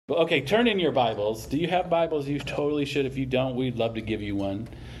But okay, turn in your Bibles. Do you have Bibles? You totally should. If you don't, we'd love to give you one.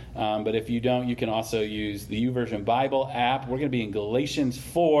 But if you don't, you can also use the YouVersion Bible app. We're going to be in Galatians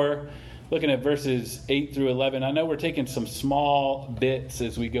 4, looking at verses 8 through 11. I know we're taking some small bits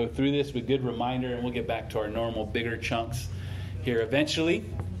as we go through this with good reminder, and we'll get back to our normal bigger chunks here eventually.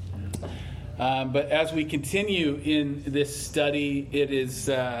 But as we continue in this study, it is,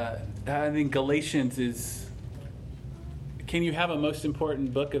 I think Galatians is... Can you have a most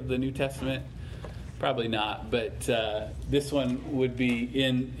important book of the New Testament? Probably not, but this one would be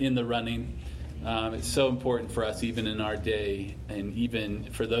in the running. It's so important for us, even in our day, and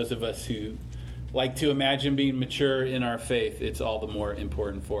even for those of us who like to imagine being mature in our faith, it's all the more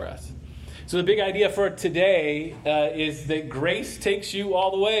important for us. So the big idea for today is that grace takes you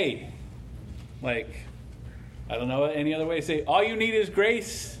all the way. Like, I don't know any other way to say, all you need is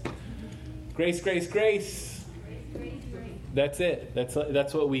grace. Grace, grace, grace. That's it.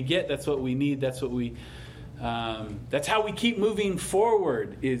 That's what we get. That's what we need. That's what we. That's how we keep moving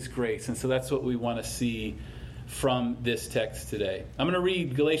forward. Is grace, and so that's what we want to see from this text today. I'm going to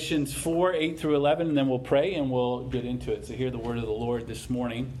read Galatians 4, 8 through 11, and then we'll pray and we'll get into it. So hear the word of the Lord this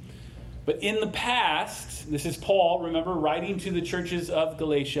morning. But in the past, this is Paul, remember, writing to the churches of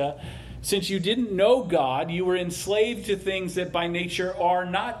Galatia. Since you didn't know God, you were enslaved to things that by nature are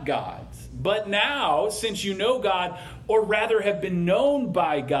not God's. But now, since you know God, or rather have been known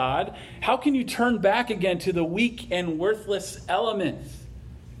by God, how can you turn back again to the weak and worthless elements?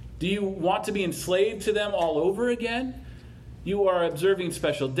 Do you want to be enslaved to them all over again? You are observing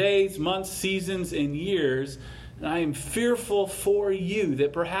special days, months, seasons, and years, and I am fearful for you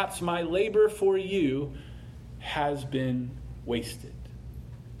that perhaps my labor for you has been wasted.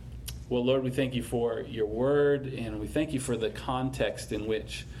 Well, Lord, we thank you for your word, and we thank you for the context in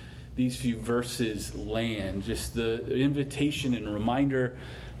which these few verses land. Just the invitation and reminder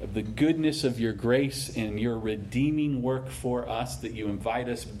of the goodness of your grace and your redeeming work for us that you invite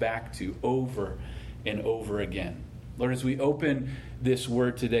us back to over and over again. Lord, as we open this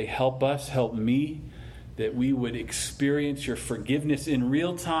word today, help us, help me, that we would experience your forgiveness in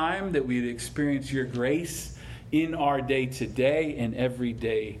real time, that we would experience your grace in our day today and every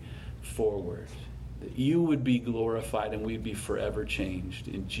day forward, that you would be glorified and we'd be forever changed.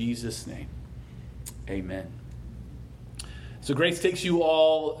 In Jesus' name, amen. So grace takes you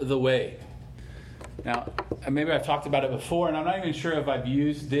all the way. Now, maybe I've talked about it before, and I'm not even sure if I've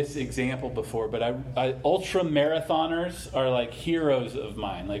used this example before, but ultra marathoners are like heroes of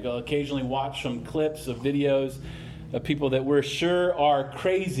mine. Like, I'll occasionally watch some clips of videos of people that we're sure are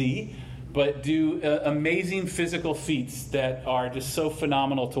crazy, but do amazing physical feats that are just so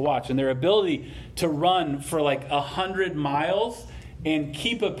phenomenal to watch. And their ability to run for like 100 miles and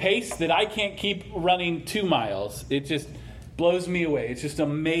keep a pace that I can't keep running 2 miles. It just blows me away. It's just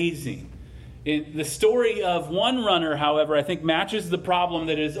amazing. The story of one runner, however, I think matches the problem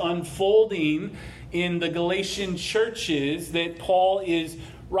that is unfolding in the Galatian churches that Paul is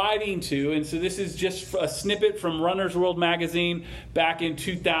writing to. And so this is just a snippet from Runner's World magazine back in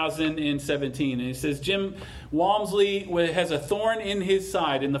 2017. And it says, Jim Walmsley has a thorn in his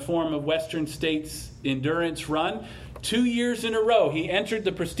side in the form of Western States endurance run. 2 years in a row, he entered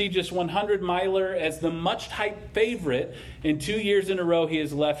the prestigious 100-miler as the much-hyped favorite. And 2 years in a row, he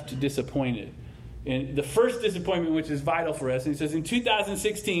is left disappointed. And the first disappointment, which is vital for us, and he says in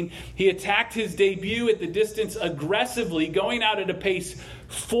 2016, he attacked his debut at the distance aggressively, going out at a pace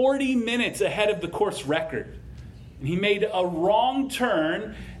 40 minutes ahead of the course record. And he made a wrong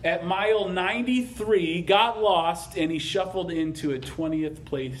turn at mile 93, got lost, and he shuffled into a 20th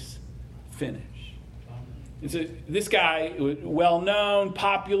place finish. And so this guy, well-known,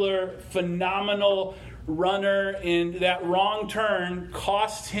 popular, phenomenal runner, and that wrong turn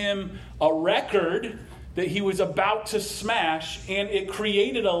cost him a record that he was about to smash, and it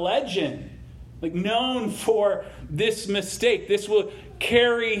created a legend, like known for this mistake. This will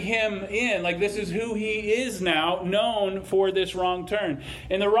carry him in, like this is who he is now, known for this wrong turn.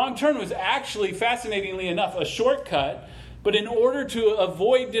 And the wrong turn was actually, fascinatingly enough, a shortcut. But in order to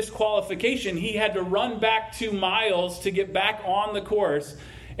avoid disqualification, he had to run back 2 miles to get back on the course.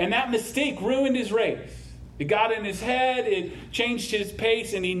 And that mistake ruined his race. It got in his head, it changed his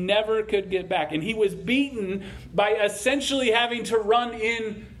pace, and he never could get back. And he was beaten by essentially having to run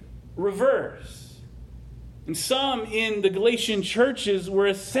in reverse. And some in the Galatian churches were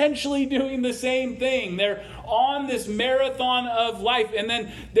essentially doing the same thing. They're on this marathon of life, and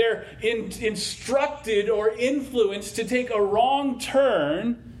then they're instructed or influenced to take a wrong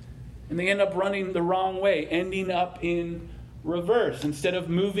turn, and they end up running the wrong way, ending up in reverse instead of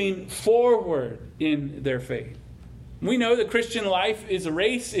moving forward in their faith. We know the Christian life is a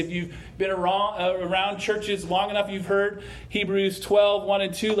race. If you've been around churches long enough, you've heard Hebrews 12, 1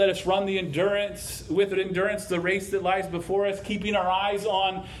 and 2. Let us run with endurance the race that lies before us, keeping our eyes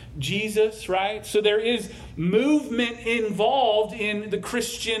on Jesus, right? So there is movement involved in the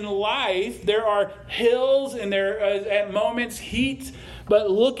Christian life. There are hills and there are at moments heat, but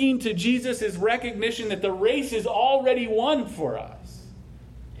looking to Jesus is recognition that the race is already won for us.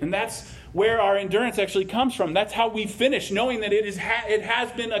 And that's where our endurance actually comes from. That's how we finish, knowing that it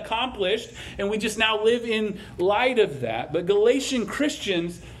has been accomplished, and we just now live in light of that. But Galatian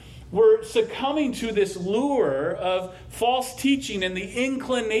Christians were succumbing to this lure of false teaching and the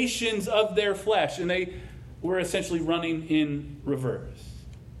inclinations of their flesh, and they were essentially running in reverse.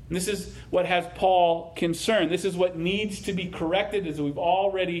 And this is what has Paul concerned. This is what needs to be corrected, as we've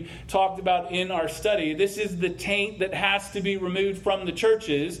already talked about in our study. This is the taint that has to be removed from the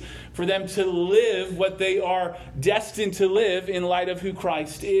churches for them to live what they are destined to live in light of who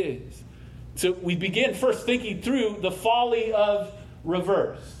Christ is. So we begin first thinking through the folly of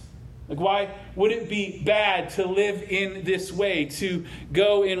reverse. Like, why would it be bad to live in this way, to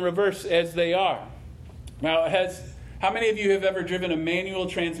go in reverse as they are? Now, how many of you have ever driven a manual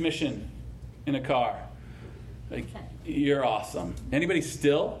transmission in a car? Like, you're awesome. Anybody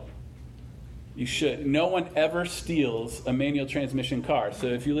still? You should. No one ever steals a manual transmission car. So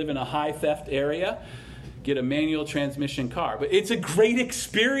if you live in a high theft area, get a manual transmission car. But it's a great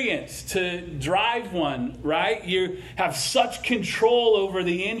experience to drive one, right? You have such control over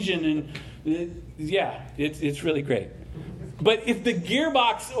the engine, and it's really great. But if the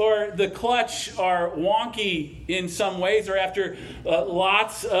gearbox or the clutch are wonky in some ways, or after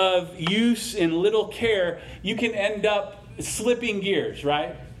lots of use and little care, you can end up slipping gears,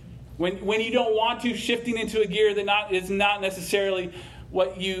 right? When you don't want to, shifting into a gear that is not necessarily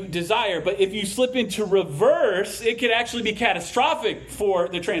what you desire. But if you slip into reverse, it could actually be catastrophic for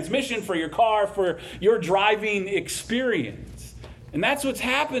the transmission, for your car, for your driving experience. And that's what's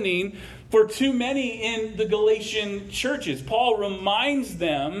happening for too many in the Galatian churches. Paul reminds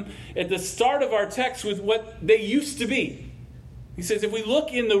them at the start of our text with what they used to be. He says, if we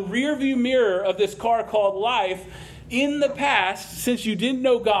look in the rearview mirror of this car called life, in the past, since you didn't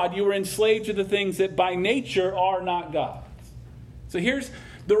know God, you were enslaved to the things that by nature are not God's. So here's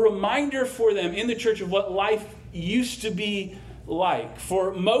the reminder for them in the church of what life used to be like.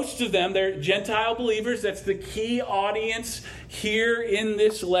 For most of them, they're Gentile believers. That's the key audience here in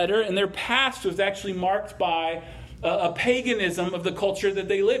this letter. And their past was actually marked by a paganism of the culture that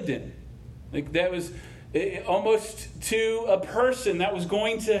they lived in. Like, that was almost to a person that was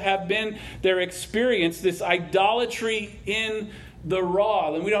going to have been their experience, this idolatry in the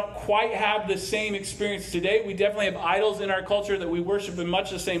raw. And we don't quite have the same experience today. We definitely have idols in our culture that we worship in much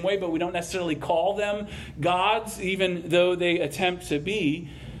the same way, but we don't necessarily call them gods, even though they attempt to be.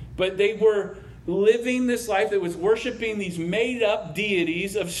 But they were living this life that was worshiping these made-up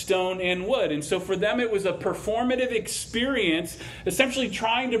deities of stone and wood. And so for them, it was a performative experience, essentially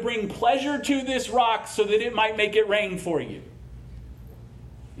trying to bring pleasure to this rock so that it might make it rain for you.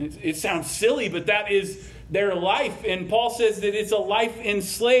 It sounds silly, but that is their life. And Paul says that it's a life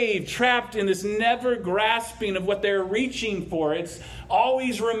enslaved, trapped in this never grasping of what they're reaching for. It's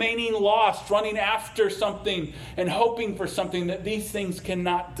always remaining lost, running after something and hoping for something that these things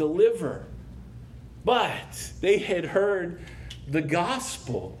cannot deliver. But they had heard the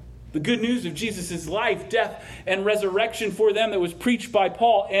gospel, the good news of Jesus' life, death, and resurrection for them that was preached by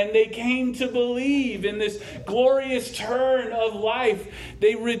Paul. And they came to believe in this glorious turn of life.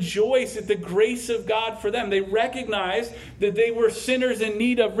 They rejoice at the grace of God for them. They recognized that they were sinners in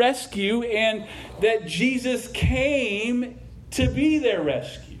need of rescue and that Jesus came to be their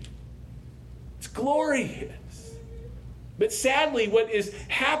rescue. It's glorious. But sadly, what is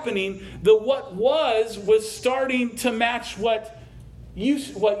happening, what was starting to match what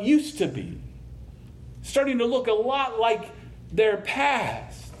used to be. Starting to look a lot like their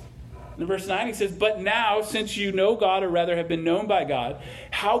past. In verse 9 he says, but now, since you know God, or rather have been known by God,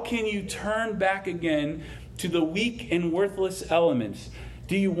 how can you turn back again to the weak and worthless elements?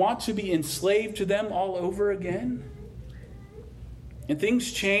 Do you want to be enslaved to them all over again? And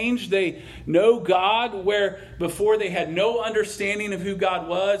things change. They know God where before they had no understanding of who God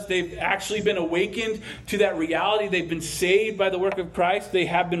was. They've actually been awakened to that reality. They've been saved by the work of Christ. They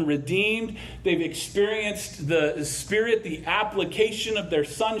have been redeemed. They've experienced the Spirit, the application of their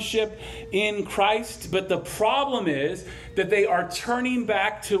sonship in Christ. But the problem is that they are turning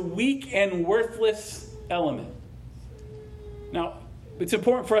back to weak and worthless elements. Now, It's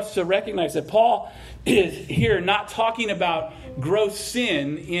important for us to recognize that Paul is here not talking about gross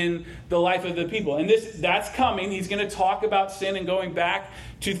sin in the life of the people. And that's coming. He's going to talk about sin and going back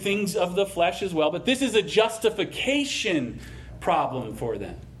to things of the flesh as well. But this is a justification problem for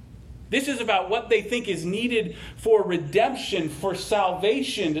them. This is about what they think is needed for redemption, for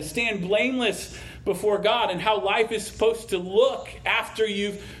salvation, to stand blameless before God, and how life is supposed to look after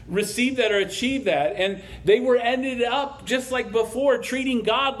you've received that or achieved that. And they were ended up, just like before, treating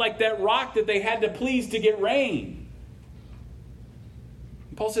God like that rock that they had to please to get rain.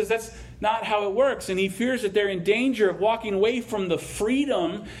 And Paul says that's not how it works, and he fears that they're in danger of walking away from the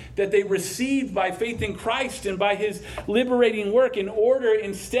freedom that they received by faith in Christ and by his liberating work, in order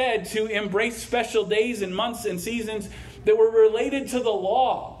instead to embrace special days and months and seasons that were related to the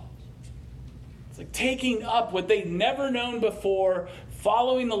law. It's like taking up what they'd never known before,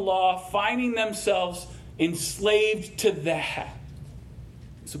 following the law, finding themselves enslaved to that.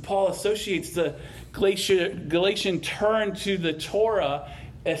 So Paul associates the Galatian turn to the Torah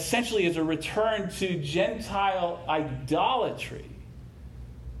essentially as a return to Gentile idolatry.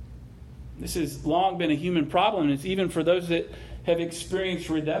 This has long been a human problem, and it's even for those that have experienced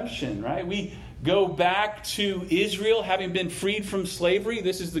redemption, right? We go back to Israel having been freed from slavery.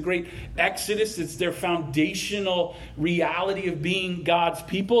 This is the great Exodus. It's their foundational reality of being God's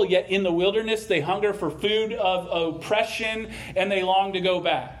people. Yet in the wilderness, they hunger for food of oppression, and they long to go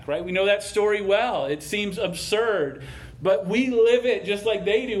back, right? We know that story well. It seems absurd, but we live it just like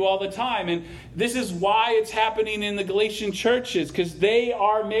they do all the time. And this is why it's happening in the Galatian churches, because they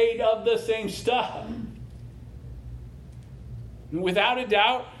are made of the same stuff. Without a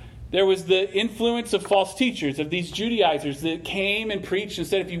doubt, there was the influence of false teachers, of these Judaizers that came and preached and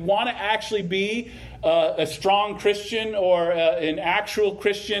said, if you want to actually be a strong Christian or an actual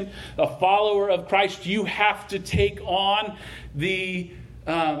Christian, a follower of Christ, you have to take on the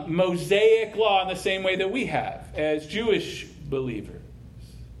Mosaic law in the same way that we have as Jewish believers.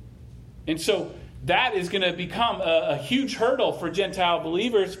 And so that is going to become a huge hurdle for Gentile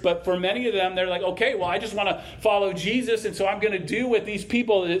believers. But for many of them, they're like, okay, well, I just want to follow Jesus. And so I'm going to do what these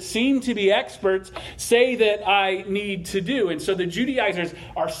people that seem to be experts say that I need to do. And so the Judaizers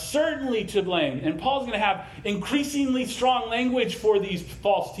are certainly to blame. And Paul's going to have increasingly strong language for these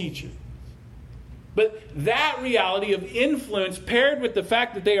false teachers. But that reality of influence, paired with the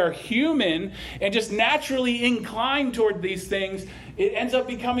fact that they are human and just naturally inclined toward these things, it ends up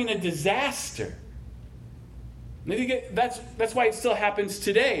becoming a disaster. I think that's why it still happens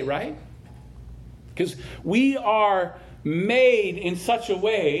today, right? Because we are made in such a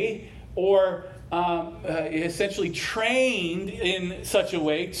way, or essentially trained in such a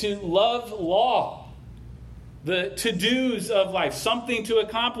way, to love law, the to-dos of life, something to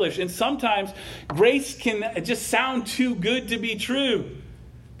accomplish. And sometimes grace can just sound too good to be true.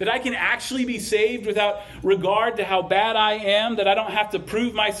 That I can actually be saved without regard to how bad I am, that I don't have to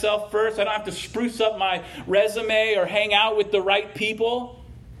prove myself first, I don't have to spruce up my resume or hang out with the right people.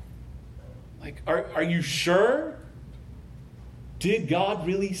 Like, are you sure? Did God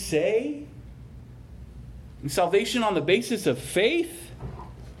really say? And salvation on the basis of faith?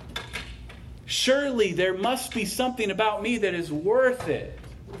 Surely there must be something about me that is worth it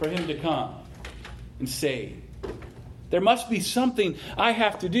for him to come and save. There must be something I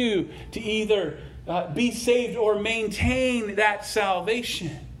have to do to either be saved or maintain that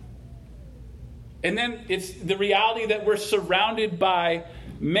salvation. And then it's the reality that we're surrounded by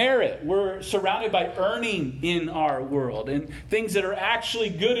merit. We're surrounded by earning in our world and things that are actually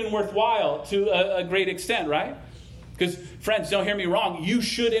good and worthwhile to a great extent, right? Because, friends, don't hear me wrong. You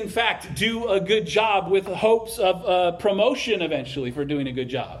should, in fact, do a good job with hopes of promotion eventually for doing a good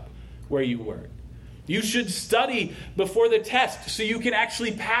job where you work. You should study before the test so you can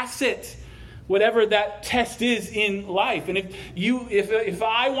actually pass it, whatever that test is in life. And if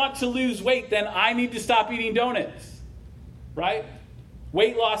I want to lose weight, then I need to stop eating donuts, right?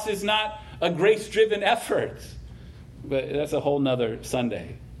 Weight loss is not a grace-driven effort, but that's a whole nother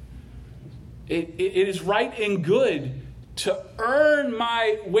Sunday. It is right and good to earn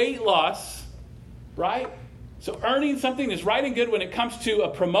my weight loss, right? So earning something is right and good when it comes to a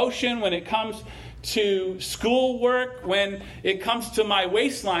promotion, when it comes to schoolwork, when it comes to my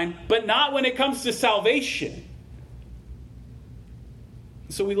waistline, but not when it comes to salvation.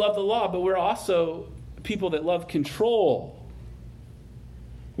 So we love the law, but we're also people that love control.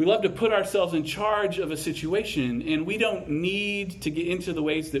 We love to put ourselves in charge of a situation, and we don't need to get into the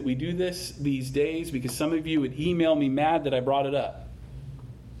ways that we do this these days, because some of you would email me mad that I brought it up.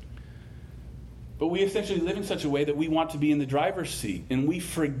 But we essentially live in such a way that we want to be in the driver's seat. And we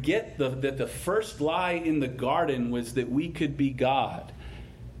forget that the first lie in the garden was that we could be God.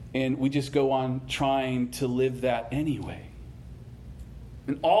 And we just go on trying to live that anyway.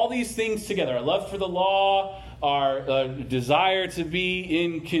 And all these things together, our love for the law, our desire to be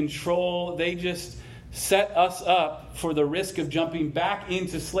in control, they just set us up for the risk of jumping back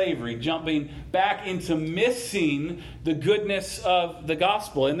into slavery, jumping back into missing the goodness of the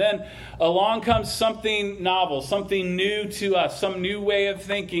gospel. And then along comes something novel, something new to us, some new way of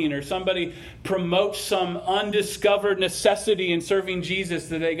thinking, or somebody promotes some undiscovered necessity in serving Jesus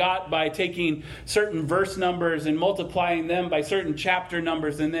that they got by taking certain verse numbers and multiplying them by certain chapter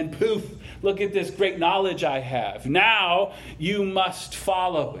numbers, and then poof, look at this great knowledge I have. Now you must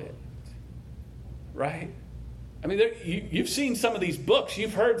follow it. Right? I mean, you've seen some of these books.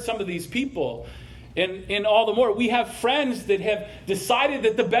 You've heard some of these people. And all the more, we have friends that have decided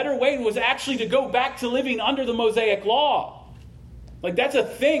that the better way was actually to go back to living under the Mosaic law. Like, that's a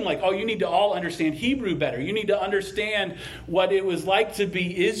thing. Like, oh, you need to all understand Hebrew better. You need to understand what it was like to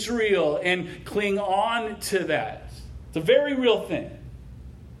be Israel and cling on to that. It's a very real thing.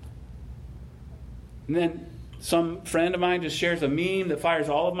 And then some friend of mine just shares a meme that fires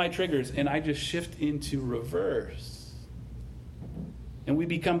all of my triggers, and I just shift into reverse. And we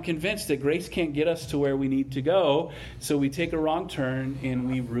become convinced that grace can't get us to where we need to go, so we take a wrong turn and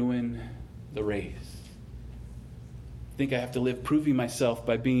we ruin the race. I think I have to live proving myself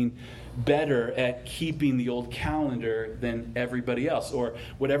by being better at keeping the old calendar than everybody else, or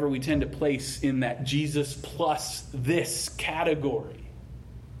whatever we tend to place in that Jesus plus this category.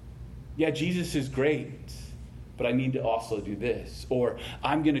 Yeah, Jesus is great, but I need to also do this. Or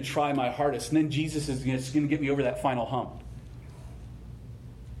I'm going to try my hardest, and then Jesus is going to get me over that final hump.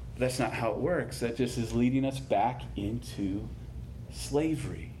 But that's not how it works. That just is leading us back into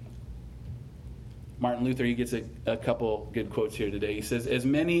slavery. Martin Luther, he gets a couple good quotes here today. He says, "As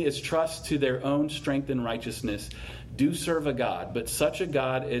many as trust to their own strength and righteousness do serve a God, but such a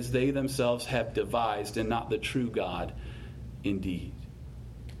God as they themselves have devised, and not the true God indeed."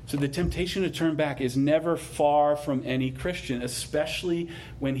 So the temptation to turn back is never far from any Christian, especially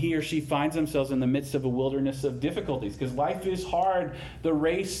when he or she finds themselves in the midst of a wilderness of difficulties, because life is hard. The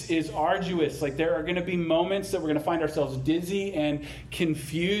race is arduous. Like, there are going to be moments that we're going to find ourselves dizzy and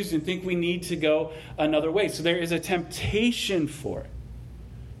confused and think we need to go another way. So there is a temptation for it.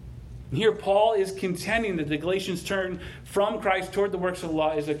 And here Paul is contending that the Galatians' turn from Christ toward the works of the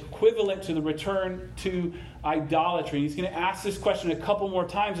law is equivalent to the return to idolatry. And he's going to ask this question a couple more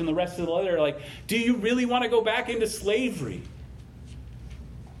times in the rest of the letter, like, do you really want to go back into slavery?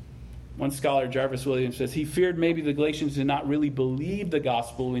 One scholar, Jarvis Williams, says he feared maybe the Galatians did not really believe the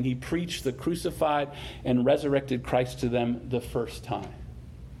gospel when he preached the crucified and resurrected Christ to them the first time.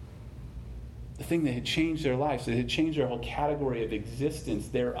 The thing that had changed their lives, that had changed their whole category of existence,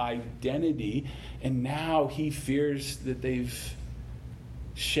 their identity, and now he fears that they've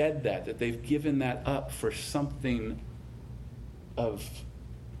shed that they've given that up for something of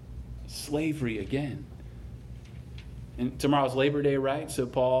slavery again. And tomorrow's Labor Day, right? So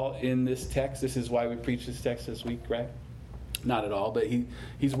Paul, in this text, this is why we preach this text this week, right? Not at all, but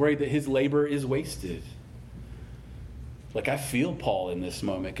he's worried that his labor is wasted. Like, I feel Paul in this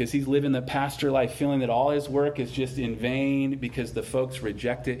moment, because he's living the pastor life feeling that all his work is just in vain because the folks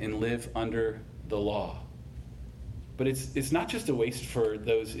reject it and live under the law. But it's not just a waste for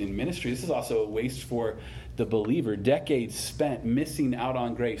those in ministry. This is also a waste for the believer. Decades spent missing out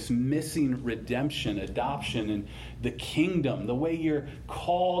on grace, missing redemption, adoption, and the kingdom, the way you're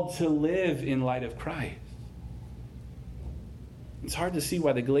called to live in light of Christ. It's hard to see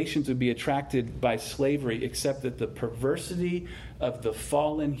why the Galatians would be attracted by slavery, except that the perversity of the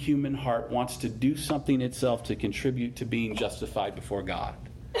fallen human heart wants to do something itself to contribute to being justified before God.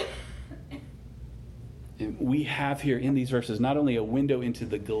 And we have here in these verses not only a window into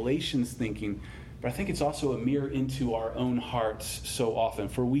the Galatians' thinking, but I think it's also a mirror into our own hearts so often.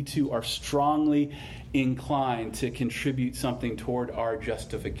 For we too are strongly inclined to contribute something toward our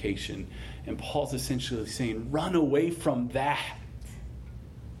justification. And Paul's essentially saying, run away from that.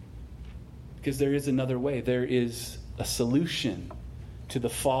 Because there is another way. There is a solution to the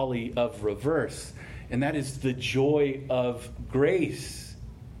folly of reverse. And that is the joy of grace.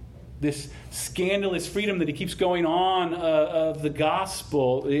 This scandalous freedom that he keeps going on of the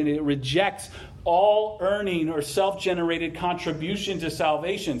gospel. And it rejects all earning or self-generated contribution to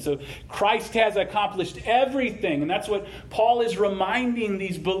salvation. So Christ has accomplished everything. And that's what Paul is reminding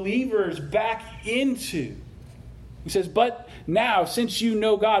these believers back into. He says, but now, since you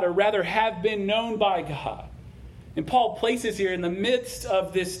know God, or rather have been known by God, And Paul places here in the midst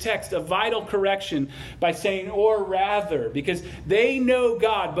of this text a vital correction by saying, or rather, because they know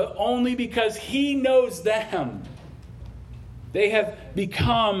God, but only because he knows them. They have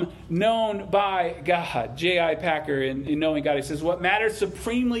become known by God. J.I. Packer, in Knowing God, he says, what matters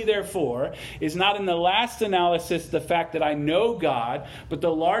supremely, therefore, is not in the last analysis the fact that I know God, but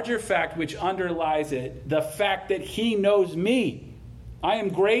the larger fact which underlies it, the fact that he knows me. I am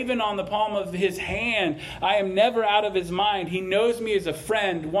graven on the palm of his hand. I am never out of his mind. He knows me as a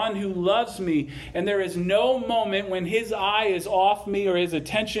friend, one who loves me. And there is no moment when his eye is off me or his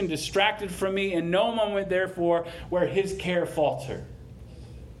attention distracted from me, and no moment, therefore, where his care falters.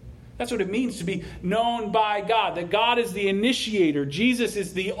 That's what it means to be known by God, that God is the initiator. Jesus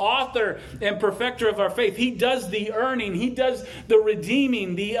is the author and perfecter of our faith. He does the earning. He does the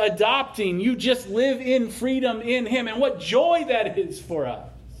redeeming, the adopting. You just live in freedom in him. And what joy that is for us.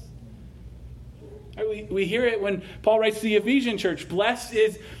 We hear it when Paul writes to the Ephesian church. Blessed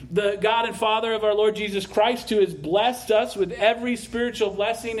is the God and Father of our Lord Jesus Christ, who has blessed us with every spiritual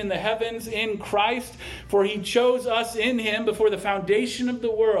blessing in the heavens in Christ. For he chose us in him before the foundation of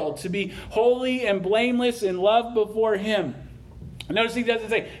the world to be holy and blameless in love before him. Notice he doesn't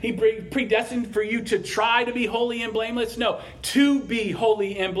say he predestined for you to try to be holy and blameless. No, to be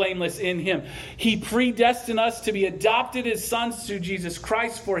holy and blameless in him. He predestined us to be adopted as sons through Jesus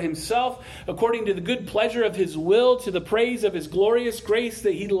Christ for himself, according to the good pleasure of his will, to the praise of his glorious grace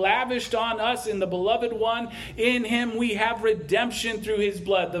that he lavished on us in the beloved one. In him we have redemption through his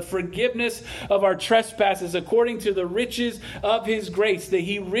blood, the forgiveness of our trespasses, according to the riches of his grace that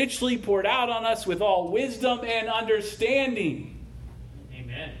he richly poured out on us with all wisdom and understanding.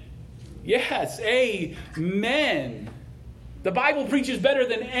 Yes, amen. The Bible preaches better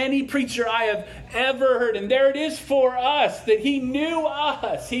than any preacher I have ever heard. And there it is for us, that he knew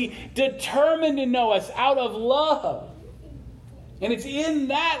us. He determined to know us out of love. And it's in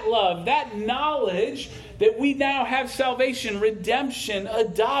that love, that knowledge, that we now have salvation, redemption,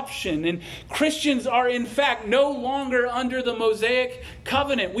 adoption. And Christians are, in fact, no longer under the Mosaic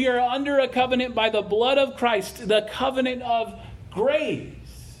covenant. We are under a covenant by the blood of Christ, the covenant of grace.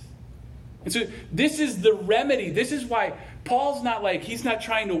 And so this is the remedy. This is why Paul's he's not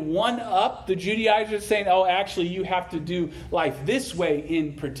trying to one-up the Judaizers saying, oh, actually, you have to do life this way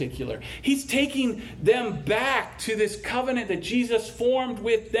in particular. He's taking them back to this covenant that Jesus formed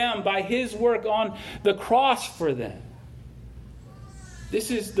with them by his work on the cross for them. This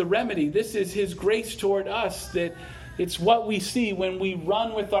is the remedy. This is his grace toward us, that it's what we see when we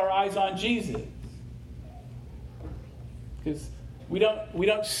run with our eyes on Jesus. Because we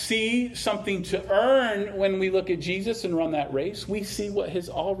don't see something to earn when we look at Jesus and run that race. We see what has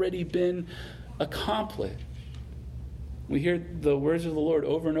already been accomplished. We hear the words of the Lord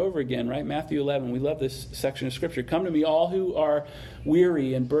over and over again, right? Matthew 11. We love this section of Scripture. Come to me, all who are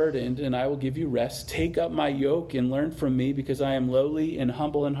weary and burdened, and I will give you rest. Take up my yoke and learn from me, because I am lowly and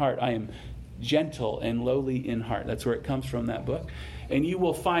humble in heart. I am gentle and lowly in heart. That's where it comes from, that book. And you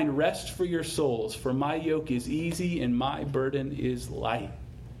will find rest for your souls, for my yoke is easy and my burden is light.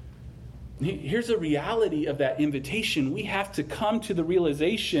 Here's a reality of that invitation. We have to come to the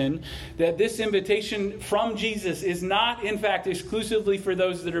realization that this invitation from Jesus is not, in fact, exclusively for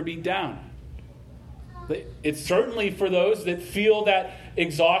those that are beat down. It's certainly for those that feel that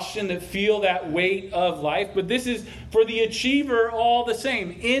exhaustion, that feel that weight of life. But this is for the achiever all the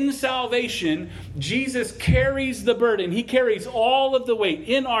same. In salvation, Jesus carries the burden. He carries all of the weight.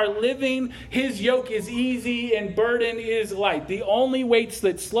 In our living, his yoke is easy and burden is light. The only weights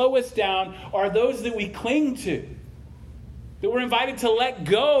that slow us down are those that we cling to, that we're invited to let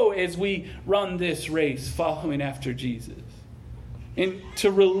go as we run this race following after Jesus. And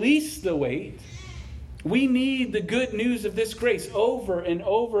to release the weight, we need the good news of this grace over and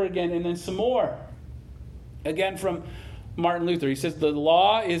over again, and then some more. Again, from Martin Luther, he says, the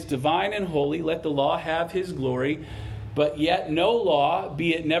law is divine and holy. Let the law have his glory. But yet no law,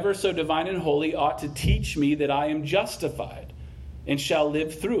 be it never so divine and holy, ought to teach me that I am justified and shall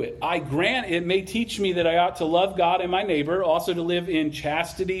live through it. I grant it may teach me that I ought to love God and my neighbor, also to live in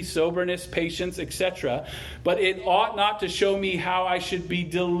chastity, soberness, patience, etc. But it ought not to show me how I should be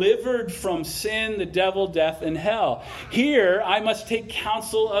delivered from sin, the devil, death, and hell. Here I must take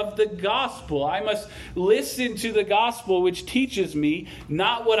counsel of the gospel. I must listen to the gospel, which teaches me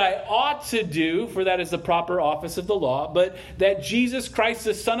not what I ought to do, for that is the proper office of the law, but that Jesus Christ,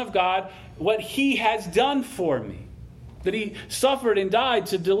 the Son of God, what he has done for me. that he suffered and died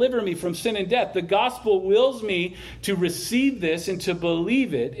to deliver me from sin and death. The gospel wills me to receive this and to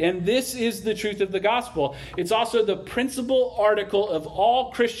believe it. And this is the truth of the gospel. It's also the principal article of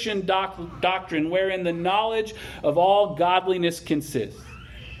all Christian doctrine, wherein the knowledge of all godliness consists.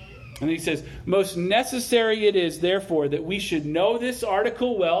 And he says, most necessary it is, therefore, that we should know this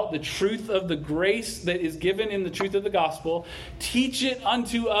article well, the truth of the grace that is given in the truth of the gospel, teach it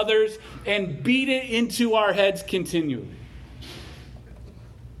unto others, and beat it into our heads continually.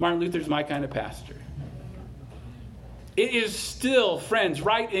 Martin Luther's my kind of pastor. It is still, friends,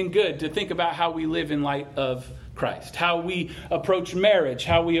 right and good to think about how we live in light of Christ, how we approach marriage,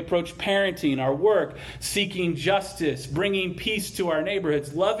 how we approach parenting, our work, seeking justice, bringing peace to our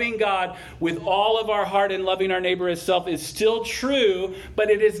neighborhoods. Loving God with all of our heart and loving our neighbor as self is still true, but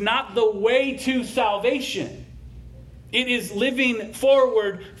it is not the way to salvation. It is living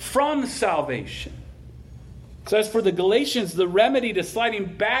forward from salvation. So as for the Galatians, the remedy to sliding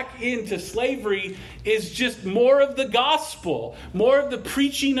back into slavery is just more of the gospel, more of the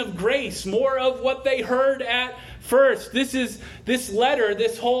preaching of grace, more of what they heard at first. This letter,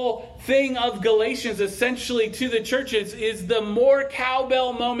 this whole thing of Galatians essentially to the churches is the more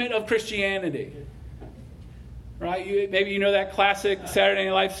cowbell moment of Christianity. Right? Maybe you know that classic Saturday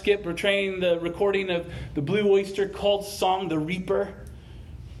Night Live skit portraying the recording of the Blue Oyster Cult's song, The Reaper.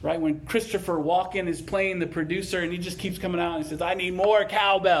 Right, when Christopher Walken is playing the producer and he just keeps coming out and says, I need more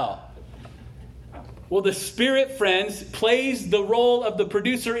cowbell. Well, the Spirit, friends, plays the role of the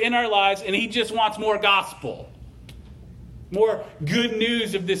producer in our lives, and he just wants more gospel. More good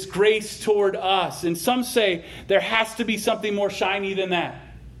news of this grace toward us. And some say there has to be something more shiny than that.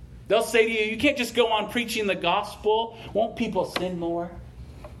 They'll say to you, you can't just go on preaching the gospel. Won't people sin more?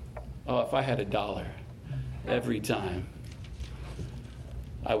 Oh, if I had $1 every time,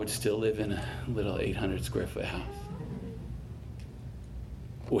 I would still live in a little 800 square foot house.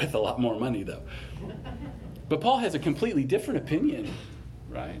 With a lot more money, though. But Paul has a completely different opinion,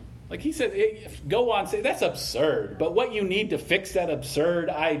 right? Like he said, go on, say that's absurd. But what you need to fix that absurd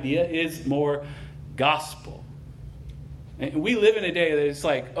idea is more gospel. And we live in a day that it's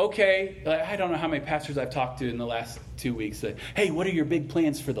like, okay, I don't know how many pastors I've talked to in the last 2 weeks that, hey, what are your big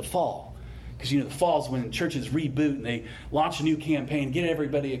plans for the fall? Because, the fall's when churches reboot and they launch a new campaign, get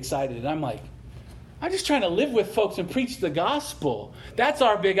everybody excited. And I'm like, I'm just trying to live with folks and preach the gospel. That's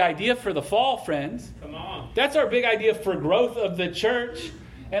our big idea for the fall, friends. Come on. That's our big idea for growth of the church.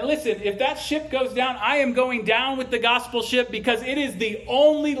 And listen, if that ship goes down, I am going down with the gospel ship because it is the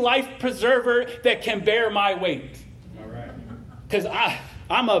only life preserver that can bear my weight. All right. Because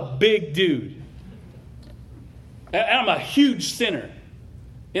I'm a big dude. And I'm a huge sinner.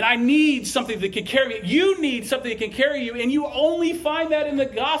 And I need something that can carry me. You need something that can carry you. And you only find that in the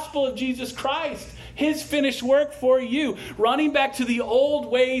gospel of Jesus Christ. His finished work for you. Running back to the old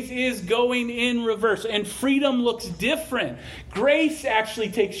ways is going in reverse. And freedom looks different. Grace actually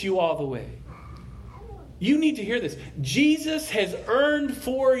takes you all the way. You need to hear this. Jesus has earned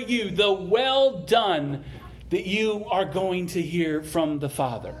for you the well done that you are going to hear from the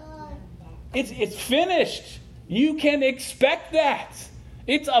Father. It's finished. You can expect that.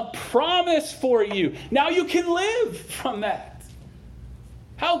 It's a promise for you. Now you can live from that.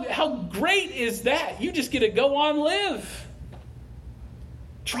 How great is that? You just get to go on live.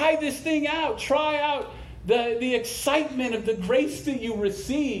 Try this thing out. Try out the excitement of the grace that you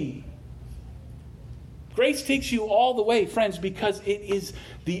receive. Grace takes you all the way, friends, because it is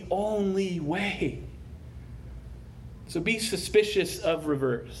the only way. So be suspicious of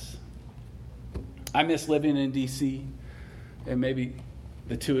reverse. I miss living in D.C., and maybe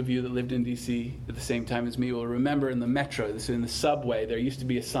the two of you that lived in D.C. at the same time as me will remember in the metro, this is in the subway, there used to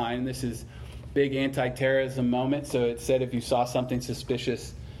be a sign. This is big anti-terrorism moment. So it said if you saw something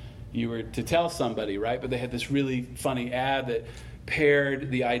suspicious, you were to tell somebody, right? But they had this really funny ad that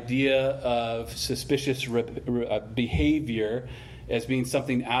paired the idea of suspicious behavior as being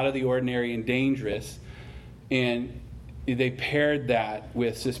something out of the ordinary and dangerous. And they paired that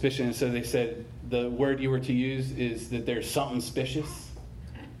with suspicion. And so they said the word you were to use is that there's something suspicious.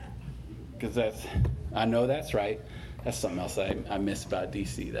 Because I know that's right. That's something else I miss about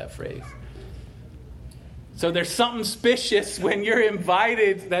D.C., that phrase. So there's something suspicious when you're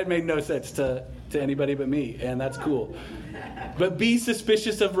invited. That made no sense to anybody but me, and that's cool. But be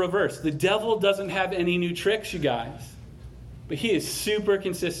suspicious of reverse. The devil doesn't have any new tricks, you guys. But he is super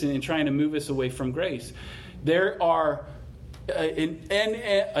consistent in trying to move us away from grace. There are an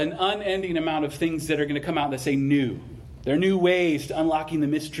unending amount of things that are going to come out that say new. There are new ways to unlocking the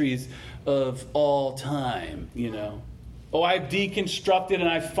mysteries of all time, Oh, I've deconstructed and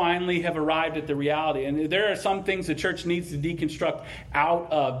I finally have arrived at the reality. And there are some things the church needs to deconstruct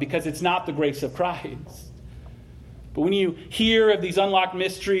out of because it's not the grace of Christ. But when you hear of these unlocked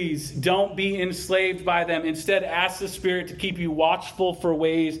mysteries, don't be enslaved by them. Instead, ask the Spirit to keep you watchful for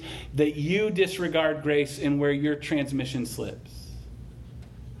ways that you disregard grace and where your transmission slips.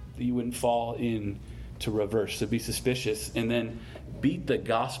 That you wouldn't fall into reverse. So be suspicious and then beat the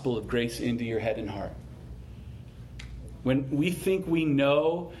gospel of grace into your head and heart. When we think we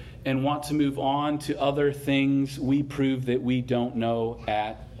know and want to move on to other things, we prove that we don't know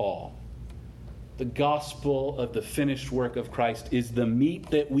at all. The gospel of the finished work of Christ is the meat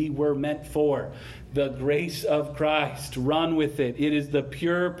that we were meant for. The grace of Christ. Run with it. It is the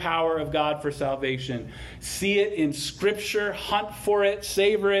pure power of God for salvation. See it in Scripture. Hunt for it.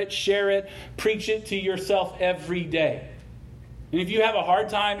 Savor it. Share it. Preach it to yourself every day. And if you have a hard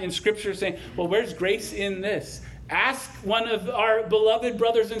time in Scripture saying, well, where's grace in this? Ask one of our beloved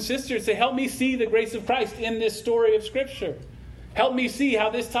brothers and sisters to help me see the grace of Christ in this story of Scripture. Help me see how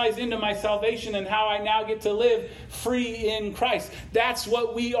this ties into my salvation and how I now get to live free in Christ. That's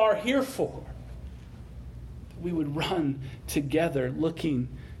what we are here for. We would run together looking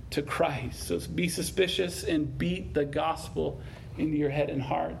to Christ. So be suspicious and beat the gospel into your head and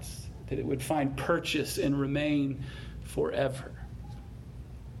hearts, that it would find purchase and remain forever.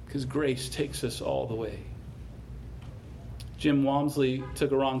 Because grace takes us all the way. Jim Walmsley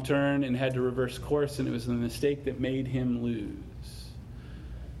took a wrong turn and had to reverse course, and it was the mistake that made him lose.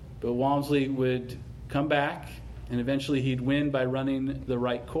 But Walmsley would come back, and eventually he'd win by running the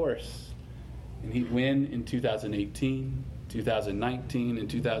right course. And he'd win in 2018, 2019, and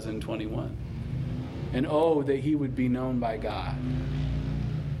 2021. And oh, that he would be known by God.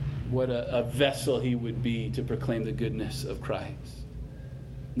 What a vessel he would be to proclaim the goodness of Christ.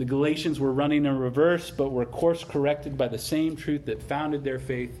 The Galatians were running in reverse, but were course corrected by the same truth that founded their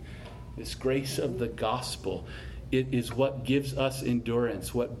faith, this grace of the gospel. It is what gives us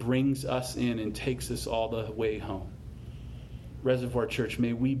endurance, what brings us in and takes us all the way home. Reservoir Church,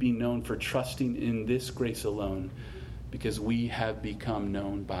 may we be known for trusting in this grace alone because we have become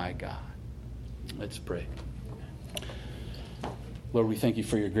known by God. Let's pray. Lord, we thank you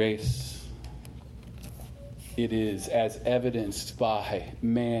for your grace. It is as evidenced by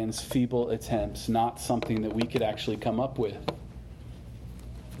man's feeble attempts, not something that we could actually come up with.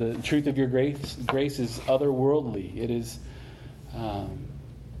 The truth of your grace is otherworldly. It is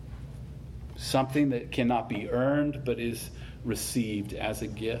something that cannot be earned, but is received as a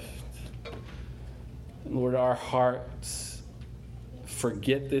gift. And Lord, our hearts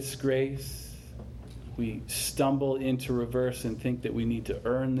forget this grace. We stumble into reverse and think that we need to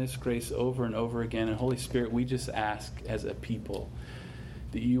earn this grace over and over again. And Holy Spirit, we just ask as a people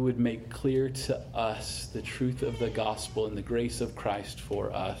that you would make clear to us the truth of the gospel and the grace of Christ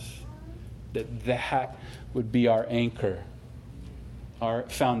for us. That would be our anchor, our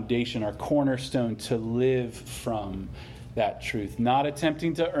foundation, our cornerstone to live from that truth. Not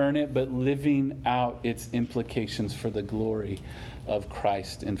attempting to earn it, but living out its implications for the glory of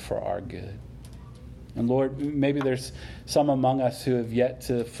Christ and for our good. And Lord, maybe there's some among us who have yet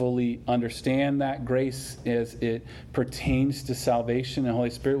to fully understand that grace as it pertains to salvation. And Holy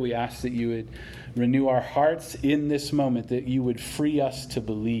Spirit, we ask that you would renew our hearts in this moment, that you would free us to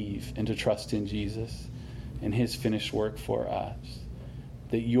believe and to trust in Jesus and his finished work for us.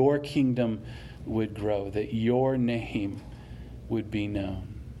 That your kingdom would grow, that your name would be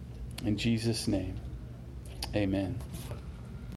known. In Jesus' name, amen.